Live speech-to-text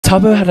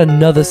Tubbo had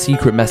another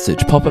secret message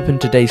pop up in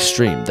today's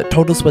stream that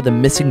told us where the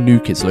missing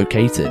nuke is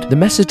located. The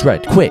message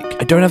read, "Quick,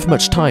 I don't have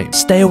much time.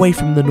 Stay away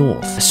from the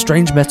north. A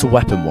strange metal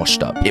weapon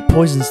washed up. It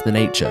poisons the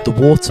nature. The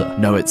water.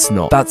 No, it's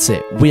not. That's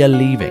it. We are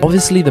leaving."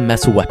 Obviously, the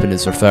metal weapon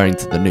is referring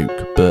to the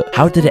nuke, but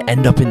how did it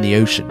end up in the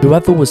ocean?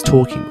 Whoever was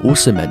talking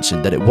also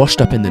mentioned that it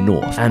washed up in the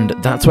north, and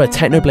that's where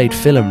Technoblade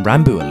Phil and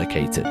Ranboo are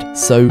located.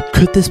 So,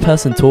 could this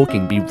person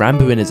talking be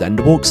Ranboo in his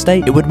enderwalk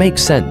state? It would make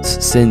sense,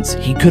 since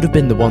he could have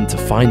been the one to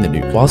find the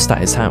nuke whilst at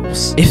his house.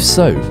 If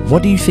so,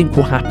 what do you think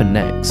will happen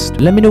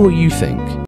next? Let me know what you think.